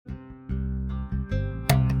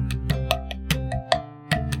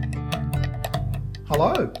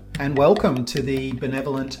Hello, and welcome to the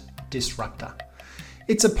Benevolent Disruptor.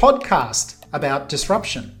 It's a podcast about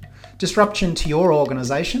disruption. Disruption to your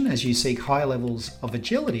organisation as you seek higher levels of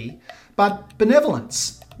agility, but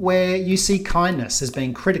benevolence, where you see kindness as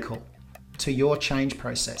being critical to your change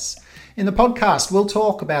process. In the podcast, we'll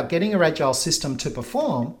talk about getting your Agile system to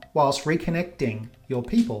perform whilst reconnecting your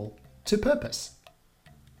people to purpose.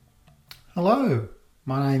 Hello,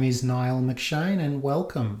 my name is Niall McShane and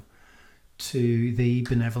welcome to the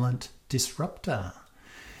Benevolent Disruptor.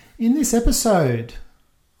 In this episode,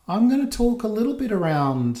 I'm going to talk a little bit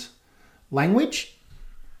around language,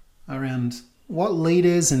 around what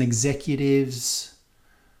leaders and executives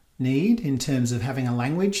need in terms of having a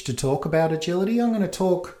language to talk about agility. I'm going to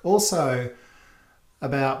talk also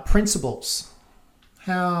about principles,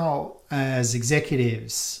 how as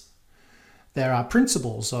executives there are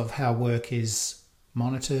principles of how work is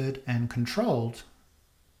monitored and controlled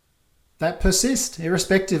that persist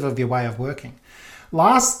irrespective of your way of working.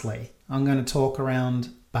 Lastly, I'm going to talk around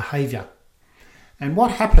behaviour and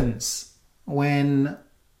what happens when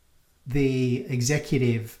the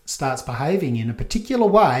executive starts behaving in a particular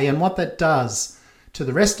way and what that does to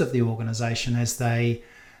the rest of the organisation as they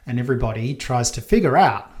and everybody tries to figure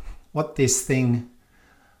out what this thing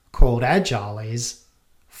called Agile is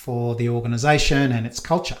for the organisation and its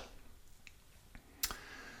culture.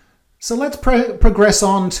 So let's progress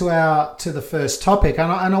on to the first topic,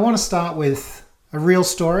 and I want to start with a real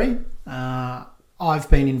story. I've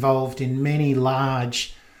been involved in many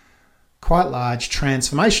quite large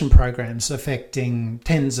transformation programs affecting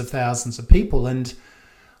tens of thousands of people, and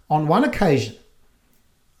on one occasion,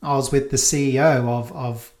 I was with the CEO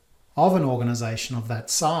of an organisation of that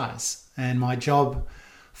size, and my job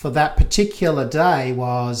for that particular day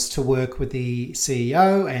was to work with the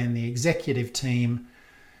CEO and the executive team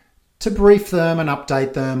to brief them and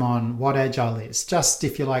update them on what Agile is. Just,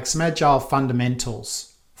 if you like, some Agile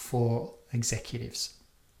fundamentals for executives.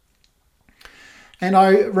 And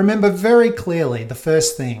I remember very clearly the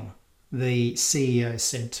first thing the CEO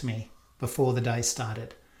said to me before the day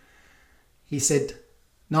started. He said,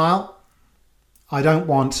 "Niall, I don't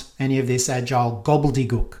want any of this Agile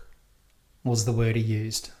gobble-dee-gook," was the word he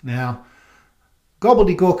used. Now,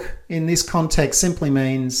 gobble-dee-gook in this context simply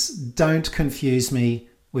means don't confuse me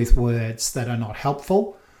with words that are not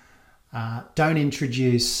helpful. Don't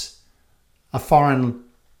introduce a foreign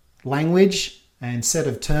language and set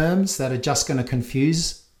of terms that are just going to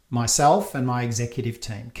confuse myself and my executive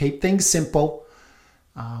team. Keep things simple.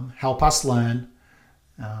 Help us learn.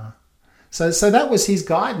 So that was his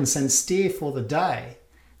guidance and steer for the day.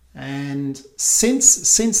 And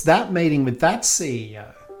since that meeting with that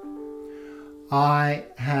CEO, I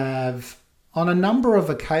have, on a number of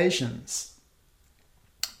occasions,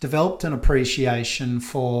 developed an appreciation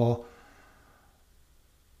for,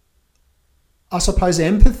 I suppose,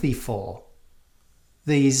 empathy for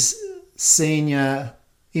these senior,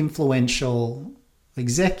 influential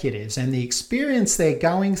executives and the experience they're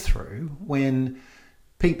going through when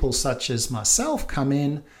people such as myself come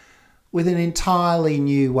in with an entirely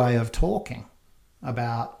new way of talking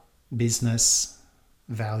about business,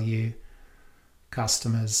 value,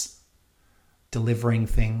 customers, delivering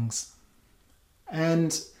things.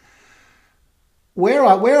 And where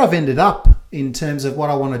I've ended up in terms of what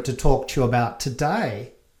I wanted to talk to you about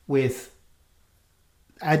today with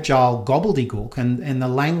Agile gobble-dee-gook and the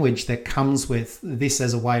language that comes with this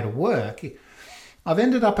as a way to work, I've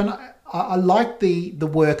ended up, and I like the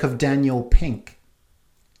work of Daniel Pink.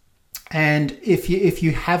 And if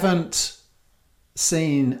you haven't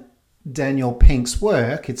seen Daniel Pink's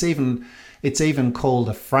work, it's even called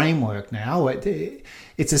a framework now.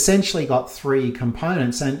 It's essentially got three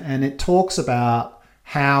components, and it talks about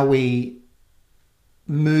how we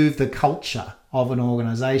move the culture of an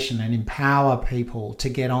organisation and empower people to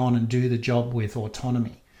get on and do the job with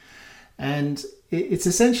autonomy. And it's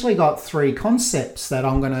essentially got three concepts that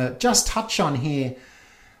I'm going to just touch on here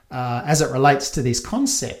as it relates to this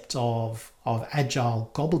concept of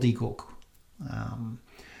Agile gobble-dee-gook.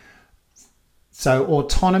 So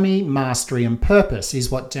autonomy, mastery, and purpose is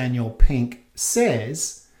what Daniel Pink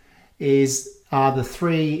says are the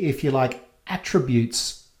three, if you like,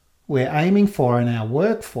 attributes we're aiming for in our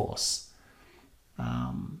workforce,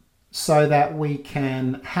 so that we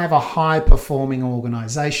can have a high-performing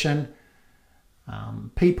organisation.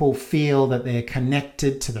 People feel that they're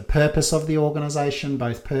connected to the purpose of the organisation,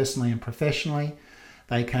 both personally and professionally.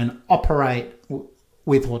 They can operate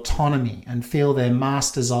with autonomy and feel they're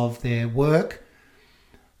masters of their work.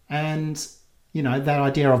 And, you know, that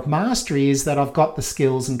idea of mastery is that I've got the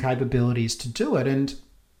skills and capabilities to do it. And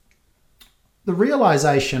the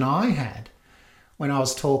realization I had when I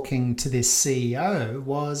was talking to this CEO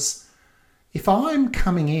was, if I'm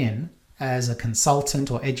coming in as a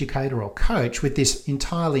consultant or educator or coach with this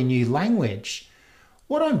entirely new language,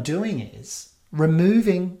 what I'm doing is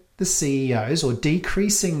removing the CEO's or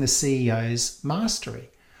decreasing the CEO's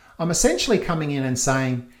mastery. I'm essentially coming in and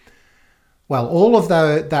saying, well, all of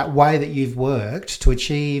that way that you've worked to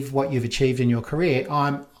achieve what you've achieved in your career,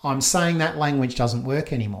 I'm saying that language doesn't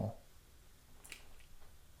work anymore.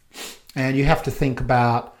 And you have to think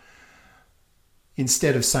about,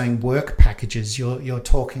 instead of saying work packages, you're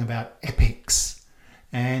talking about epics.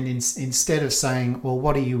 And instead of saying, well,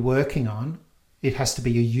 what are you working on? It has to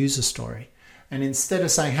be a user story. And instead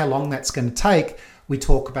of saying how long that's going to take, we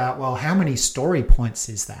talk about, well, how many story points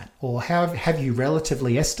is that? Or how have you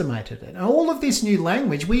relatively estimated it? And all of this new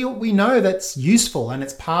language, we know that's useful and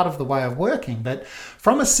it's part of the way of working. But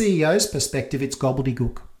from a CEO's perspective, it's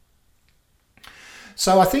gobble-dee-gook.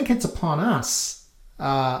 So I think it's upon us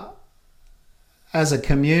as a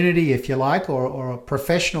community, if you like, or a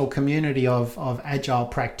professional community of Agile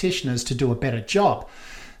practitioners to do a better job.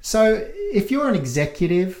 So if you're an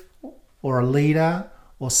executive or a leader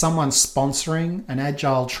or someone sponsoring an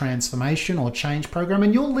Agile transformation or change program,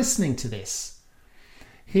 and you're listening to this,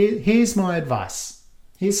 here's my advice.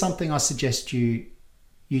 Here's something I suggest you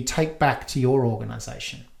take back to your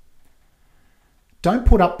organization. Don't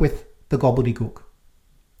put up with the gobble-dee-gook.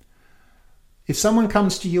 If someone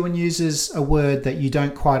comes to you and uses a word that you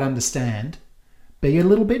don't quite understand, be a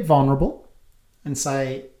little bit vulnerable and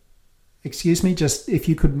say, excuse me, just if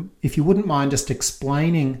you wouldn't mind just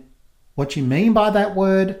explaining what you mean by that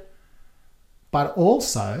word, but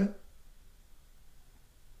also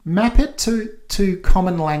map it to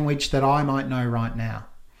common language that I might know right now.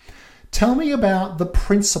 Tell me about the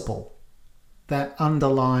principle that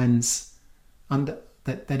underlines,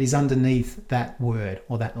 that is underneath that word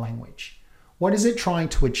or that language. What is it trying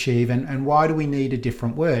to achieve, and why do we need a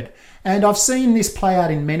different word? And I've seen this play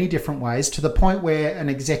out in many different ways, to the point where an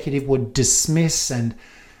executive would dismiss and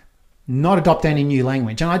not adopt any new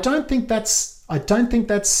language. And I don't think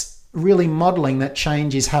that's really modeling that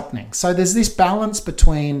change is happening. So there's this balance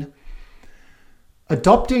between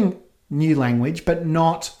adopting new language, but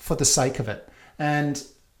not for the sake of it. And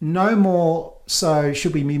no more so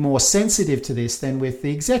should we be more sensitive to this than with the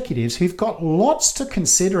executives, who've got lots to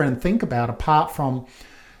consider and think about apart from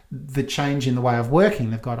the change in the way of working.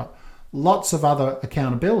 They've got lots of other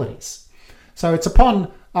accountabilities. So it's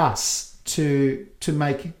upon us to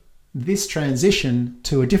make this transition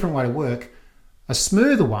to a different way to work a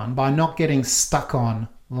smoother one by not getting stuck on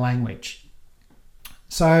language.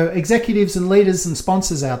 So executives and leaders and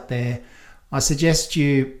sponsors out there, I suggest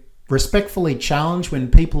you respectfully challenge when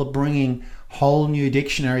people are bringing whole new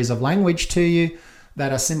dictionaries of language to you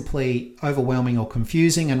that are simply overwhelming or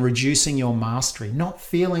confusing, and reducing your mastery, not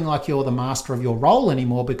feeling like you're the master of your role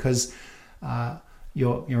anymore because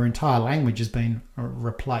your entire language has been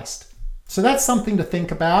replaced. So that's something to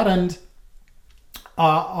think about, and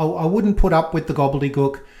I wouldn't put up with the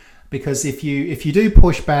gobbledygook, because if you do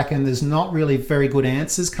push back and there's not really very good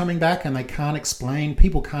answers coming back, and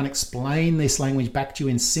people can't explain this language back to you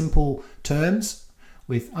in simple terms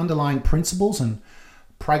with underlying principles and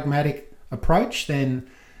pragmatic approach, then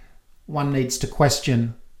one needs to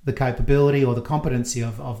question the capability or the competency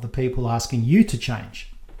of the people asking you to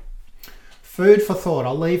change. Food for thought.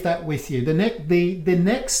 I'll leave that with you. The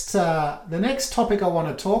next topic I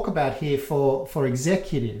want to talk about here for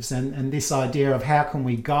executives and this idea of how can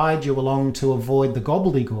we guide you along to avoid the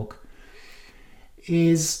gobbledygook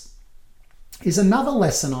is another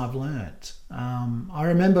lesson I've learned. I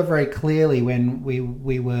remember very clearly when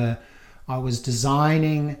I was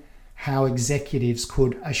designing how executives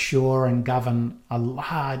could assure and govern a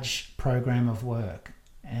large program of work,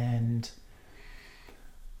 and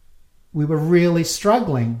we were really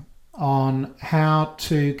struggling on how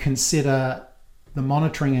to consider the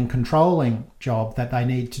monitoring and controlling job that they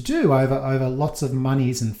need to do over lots of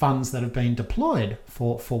monies and funds that have been deployed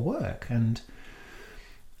for work. And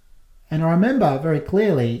I remember very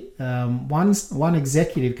clearly one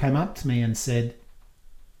executive came up to me and said,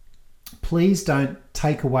 please don't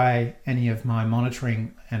take away any of my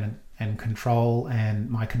monitoring and control and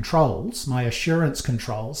my controls, my assurance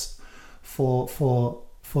controls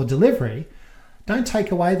for delivery. Don't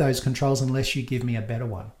take away those controls unless you give me a better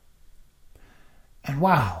one. And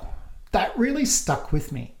wow, that really stuck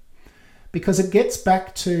with me, because it gets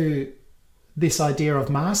back to this idea of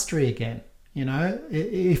mastery again. You know,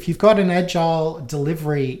 if you've got an agile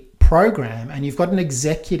delivery program and you've got an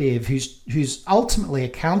executive who's ultimately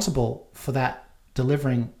accountable for that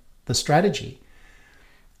delivering the strategy,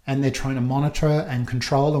 and they're trying to monitor and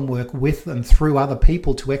control and work with and through other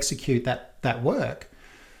people to execute that work.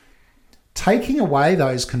 Taking away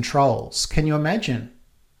those controls, can you imagine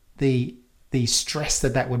the stress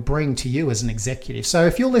that would bring to you as an executive? So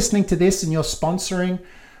if you're listening to this and you're sponsoring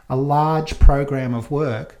a large program of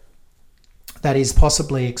work that is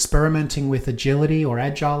possibly experimenting with agility or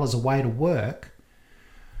agile as a way to work,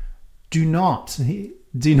 do not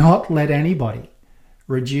let anybody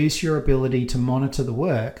reduce your ability to monitor the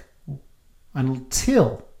work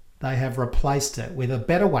until they have replaced it with a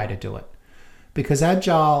better way to do it. Because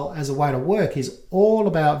agile as a way to work is all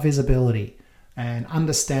about visibility and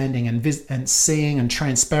understanding and seeing and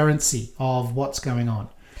transparency of what's going on.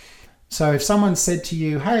 So if someone said to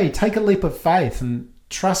you, hey, take a leap of faith and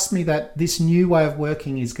trust me that this new way of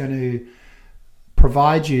working is going to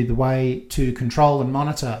provide you the way to control and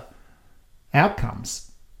monitor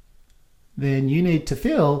outcomes, then you need to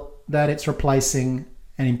feel that it's replacing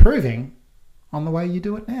and improving on the way you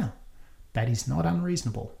do it now. That is not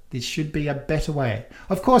unreasonable. This should be a better way.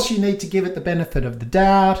 Of course, you need to give it the benefit of the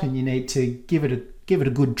doubt and you need to give it a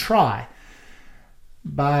good try.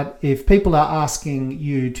 But if people are asking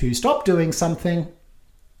you to stop doing something,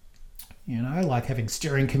 like having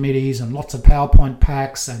steering committees and lots of PowerPoint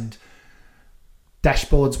packs and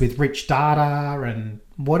dashboards with rich data and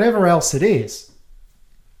whatever else it is,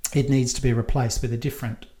 it needs to be replaced with a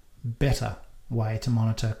different, better way to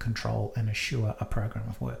monitor, control, and assure a program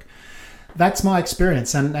of work. That's my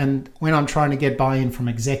experience, and when I'm trying to get buy-in from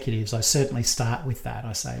executives, I certainly start with that.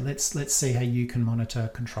 I say, let's see how you can monitor,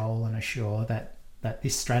 control, and assure that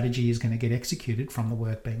this strategy is going to get executed from the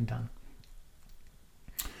work being done.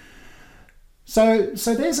 So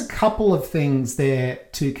there's a couple of things there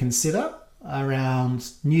to consider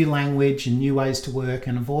around new language and new ways to work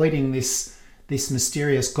and avoiding this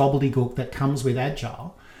mysterious gobble-dee-gook that comes with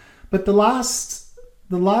Agile. But the last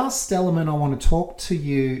element I want to talk to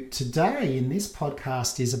you today in this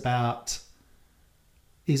podcast is about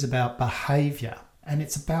behavior, and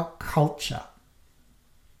it's about culture.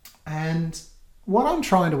 And what I'm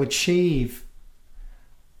trying to achieve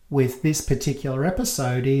with this particular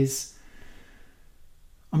episode is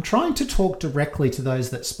I'm trying to talk directly to those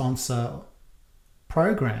that sponsor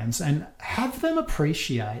programs and have them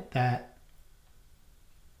appreciate that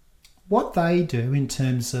what they do in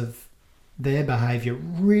terms of their behavior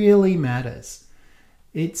really matters.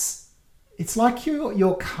 It's like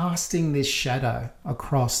you're casting this shadow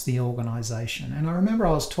across the organization. And I remember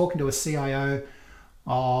I was talking to a CIO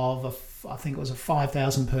of I think it was a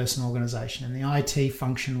 5,000 person organization, and the IT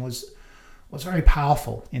function was very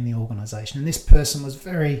powerful in the organization. And this person was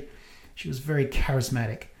very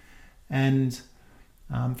charismatic and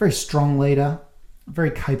very strong leader,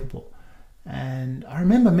 very capable. And I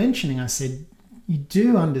remember mentioning, I said, you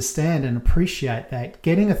do understand and appreciate that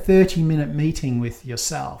getting a 30-minute meeting with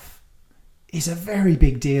yourself is a very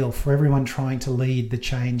big deal for everyone trying to lead the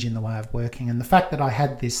change in the way of working. And the fact that I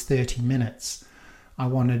had this 30 minutes, I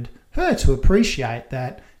wanted her to appreciate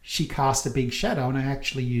that she cast a big shadow, and I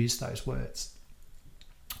actually used those words.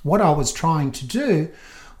 What I was trying to do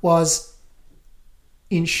was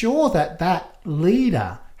ensure that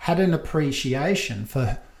leader had an appreciation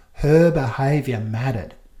for her behavior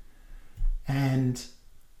mattered. And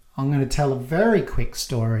I'm going to tell a very quick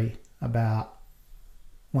story about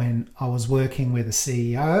when I was working with a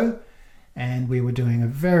CEO and we were doing a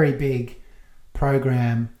very big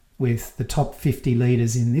program with the top 50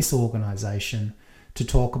 leaders in this organization to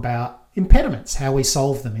talk about impediments, how we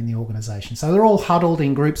solve them in the organization. So they're all huddled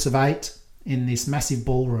in groups of 8 in this massive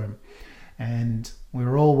ballroom. And we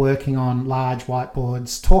were all working on large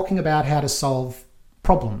whiteboards, talking about how to solve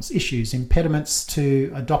problems, issues, impediments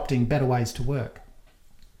to adopting better ways to work.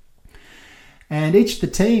 And each of the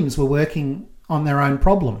teams were working on their own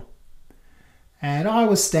problem. And I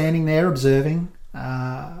was standing there observing,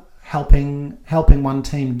 helping one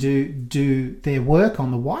team do their work on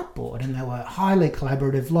the whiteboard. And they were highly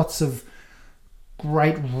collaborative, lots of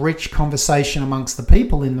great, rich conversation amongst the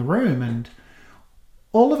people in the room. And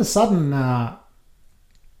all of a sudden, the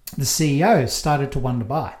CEO started to wonder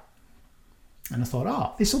why. And I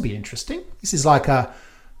thought, this will be interesting. This is like a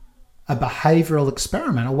behavioral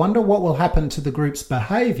experiment. I wonder what will happen to the group's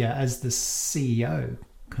behavior as the CEO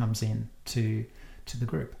comes in to the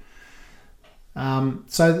group.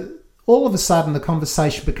 So all of a sudden, the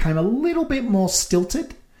conversation became a little bit more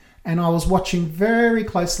stilted, and I was watching very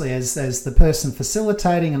closely as the person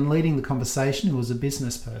facilitating and leading the conversation, who was a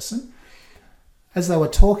business person, as they were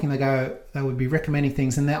talking, they would be recommending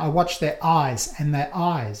things, and I watched their eyes, and their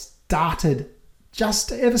eyes darted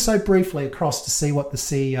just ever so briefly across to see what the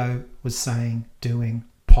CEO was saying, doing,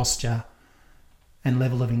 posture, and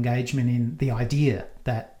level of engagement in the idea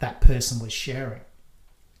that that person was sharing.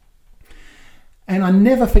 And I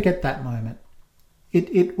never forget that moment.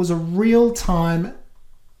 It was a real-time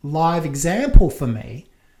live example for me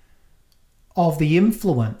of the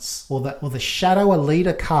influence or the shadow a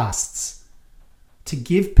leader casts to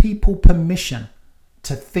give people permission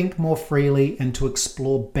to think more freely and to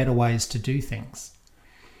explore better ways to do things.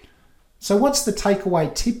 So what's the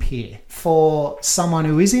takeaway tip here for someone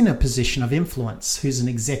who is in a position of influence, who's an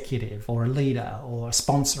executive or a leader or a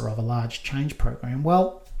sponsor of a large change program?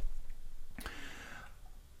 Well,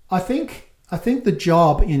 I think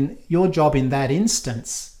your job in that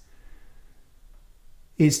instance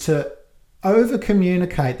is to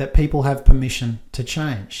over-communicate that people have permission to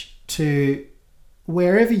change, to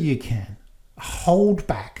wherever you can, hold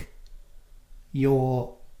back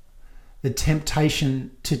the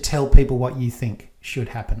temptation to tell people what you think should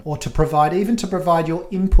happen, or to provide your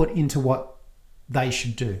input into what they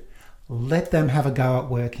should do. Let them have a go at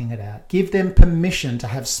working it out. Give them permission to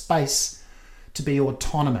have space to be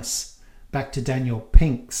autonomous. Back to Daniel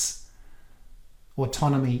Pink's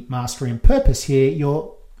autonomy, mastery, and purpose here.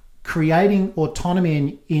 You're creating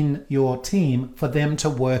autonomy in your team for them to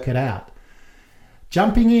work it out.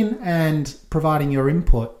 Jumping in and providing your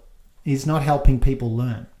input is not helping people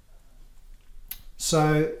learn.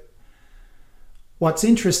 So what's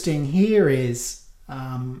interesting here is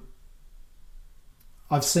I've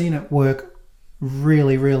seen it work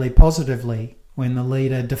really, really positively when the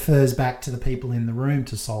leader defers back to the people in the room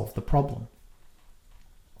to solve the problem.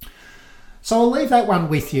 So I'll leave that one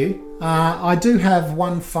with you. I do have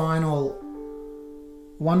one final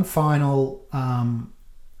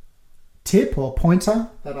tip or pointer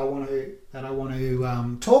that I want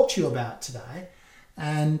to talk to you about today,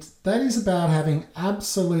 and that is about having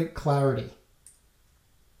absolute clarity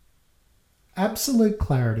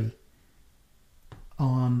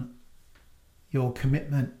on your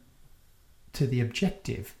commitment to the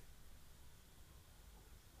objective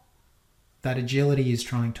that agility is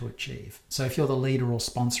trying to achieve. So if you're the leader or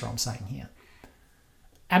sponsor, I'm saying here,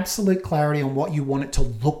 absolute clarity on what you want it to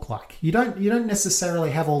look like. You don't necessarily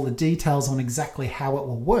have all the details on exactly how it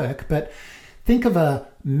will work, but think of a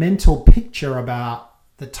mental picture about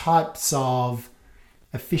the types of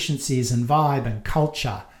efficiencies and vibe and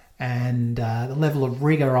culture and the level of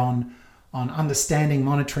rigor on understanding,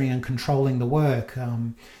 monitoring and controlling the work.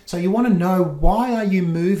 So you want to know, why are you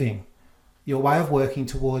moving your way of working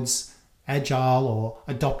towards Agile or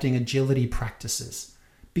adopting agility practices?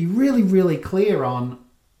 Be really, really clear on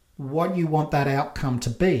what you want that outcome to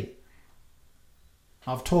be.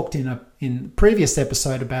 I've talked in a previous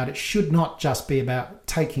episode about it should not just be about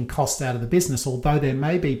taking cost out of the business, although there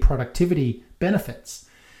may be productivity benefits.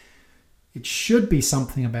 It should be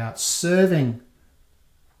something about serving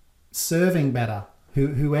better,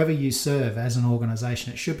 whoever you serve as an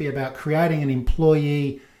organization. It should be about creating an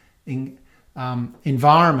employee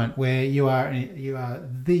environment where you are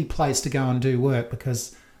the place to go and do work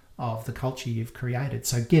because of the culture you've created.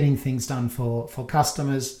 So getting things done for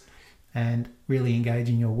customers and really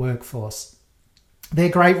engaging your workforce. They're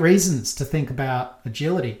great reasons to think about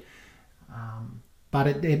agility, but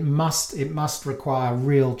it must require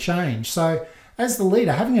real change. So as the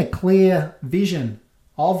leader, having a clear vision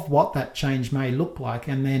of what that change may look like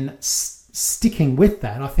and then sticking with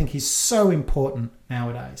that, I think is so important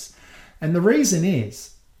nowadays. And the reason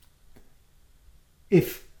is,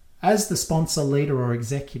 if as the sponsor, leader or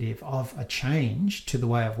executive of a change to the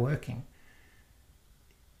way of working,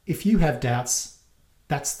 if you have doubts,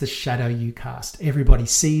 that's the shadow you cast. Everybody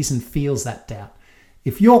sees and feels that doubt.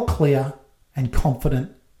 If you're clear and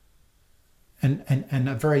confident and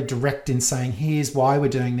are very direct in saying, here's why we're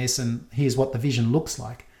doing this and here's what the vision looks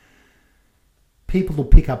like, people will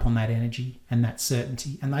pick up on that energy and that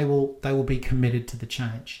certainty, and they will be committed to the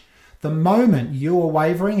change. The moment you're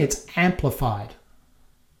wavering, it's amplified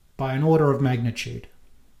by an order of magnitude.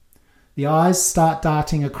 The eyes start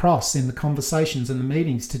darting across in the conversations and the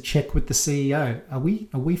meetings to check with the CEO. Are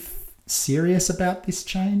we serious about this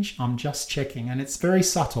change? I'm just checking. And it's very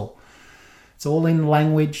subtle. It's all in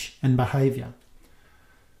language and behavior.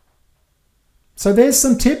 So there's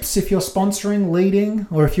some tips if you're sponsoring, leading,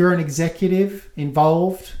 or if you're an executive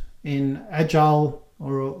involved in Agile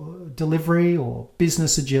or delivery or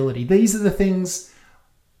business agility. These are the things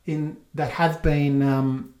that have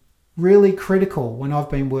been really critical when I've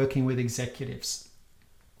been working with executives.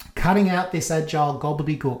 Cutting out this Agile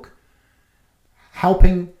gobble-dee-gook,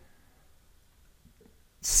 helping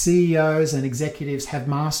CEOs and executives have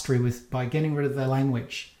mastery by getting rid of their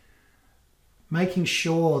language, making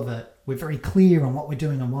sure that we're very clear on what we're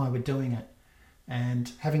doing and why we're doing it,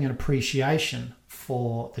 and having an appreciation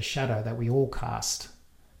for the shadow that we all cast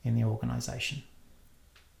in the organisation.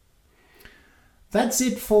 That's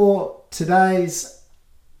it for today's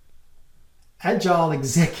Agile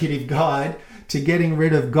Executive Guide to getting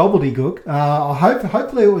rid of gobble-dee-gook.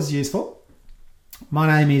 Hopefully it was useful. My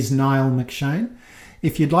name is Niall McShane.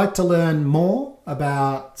 If you'd like to learn more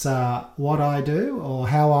about what I do or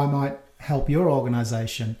how I might help your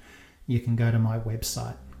organisation, you can go to my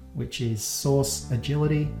website, which is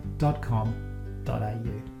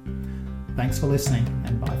sourceagility.com.au. Thanks for listening,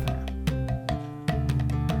 and bye for now.